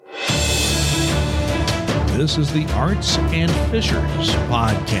This is the Arts and Fishers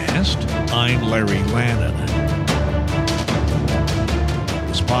podcast. I'm Larry Lannon.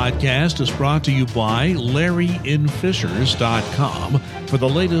 This podcast is brought to you by LarryInFishers.com. For the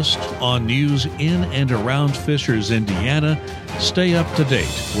latest on news in and around Fishers, Indiana, stay up to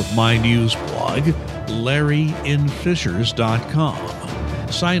date with my news blog,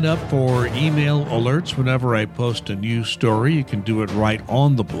 LarryInFishers.com. Sign up for email alerts whenever I post a news story. You can do it right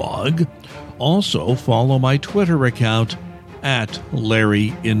on the blog. Also, follow my Twitter account at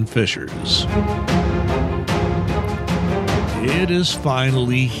LarryInFishers. It is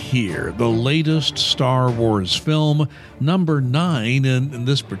finally here, the latest Star Wars film, number 9 in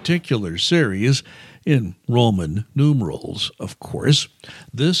this particular series, in Roman numerals, of course.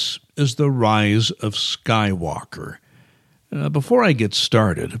 This is The Rise of Skywalker. Before I get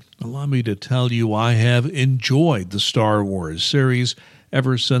started, allow me to tell you I have enjoyed the Star Wars series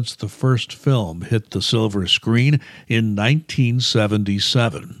ever since the first film hit the silver screen in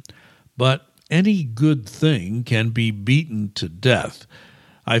 1977. But any good thing can be beaten to death.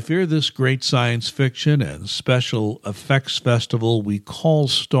 I fear this great science fiction and special effects festival we call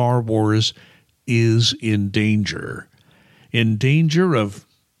Star Wars is in danger. In danger of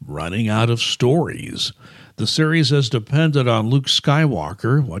running out of stories. The series has depended on Luke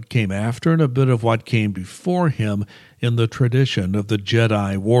Skywalker, what came after, and a bit of what came before him in the tradition of the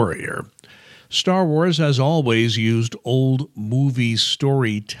Jedi warrior. Star Wars has always used old movie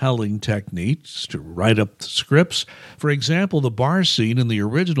storytelling techniques to write up the scripts. For example, the bar scene in the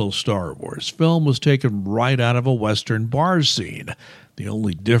original Star Wars film was taken right out of a Western bar scene. The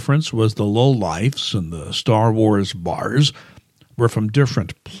only difference was the lowlifes in the Star Wars bars were from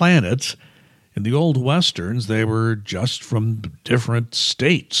different planets. In the old Westerns, they were just from different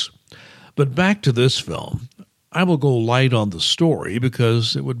states. But back to this film. I will go light on the story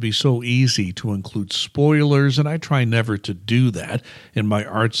because it would be so easy to include spoilers, and I try never to do that in my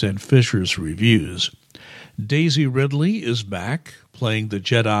Arts and Fishers reviews. Daisy Ridley is back, playing the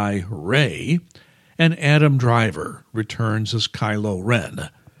Jedi Rey, and Adam Driver returns as Kylo Ren.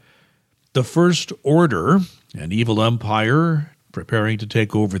 The First Order, an evil empire preparing to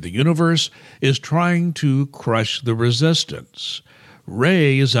take over the universe, is trying to crush the Resistance.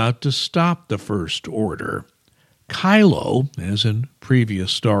 Rey is out to stop the First Order. Kylo, as in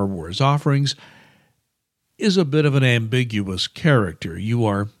previous Star Wars offerings, is a bit of an ambiguous character. You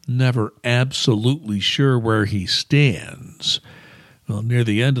are never absolutely sure where he stands. Well, near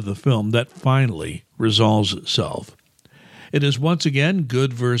the end of the film, that finally resolves itself. It is once again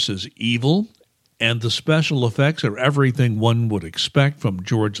good versus evil, and the special effects are everything one would expect from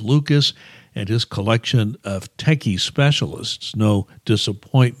George Lucas and his collection of techie specialists. No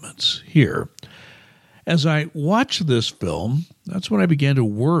disappointments here. As I watched this film, that's when I began to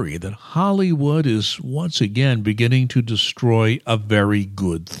worry that Hollywood is once again beginning to destroy a very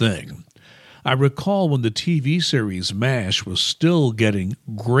good thing. I recall when the TV series MASH was still getting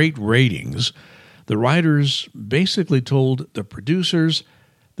great ratings, the writers basically told the producers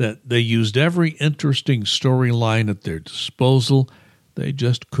that they used every interesting storyline at their disposal. They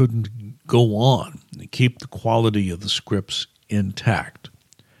just couldn't go on and keep the quality of the scripts intact.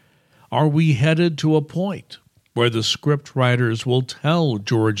 Are we headed to a point where the script writers will tell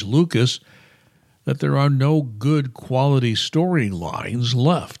George Lucas that there are no good quality storylines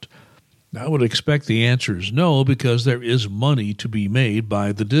left? I would expect the answer is no, because there is money to be made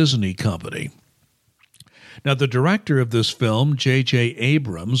by the Disney company. Now, the director of this film, J.J.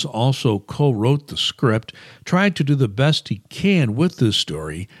 Abrams, also co-wrote the script, tried to do the best he can with this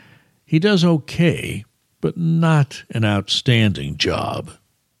story. He does okay, but not an outstanding job.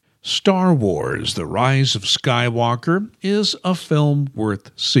 Star Wars: The Rise of Skywalker is a film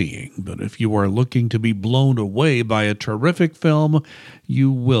worth seeing, but if you are looking to be blown away by a terrific film,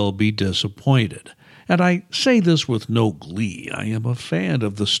 you will be disappointed. And I say this with no glee. I am a fan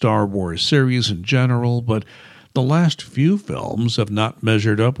of the Star Wars series in general, but the last few films have not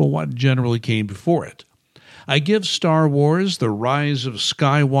measured up with what generally came before it. I give Star Wars: The Rise of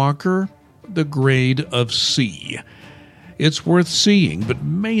Skywalker the grade of C. It's worth seeing, but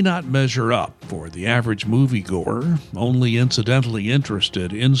may not measure up for the average moviegoer, only incidentally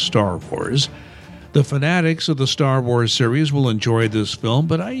interested in Star Wars. The fanatics of the Star Wars series will enjoy this film,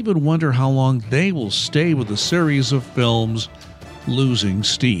 but I even wonder how long they will stay with a series of films losing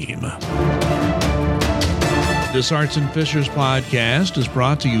steam. This Arts and Fishers podcast is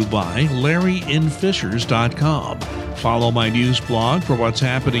brought to you by LarryInFishers.com. Follow my news blog for what's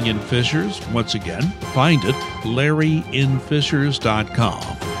happening in Fishers. Once again, find it,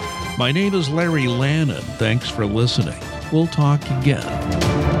 LarryInFishers.com. My name is Larry Lannon. Thanks for listening. We'll talk again.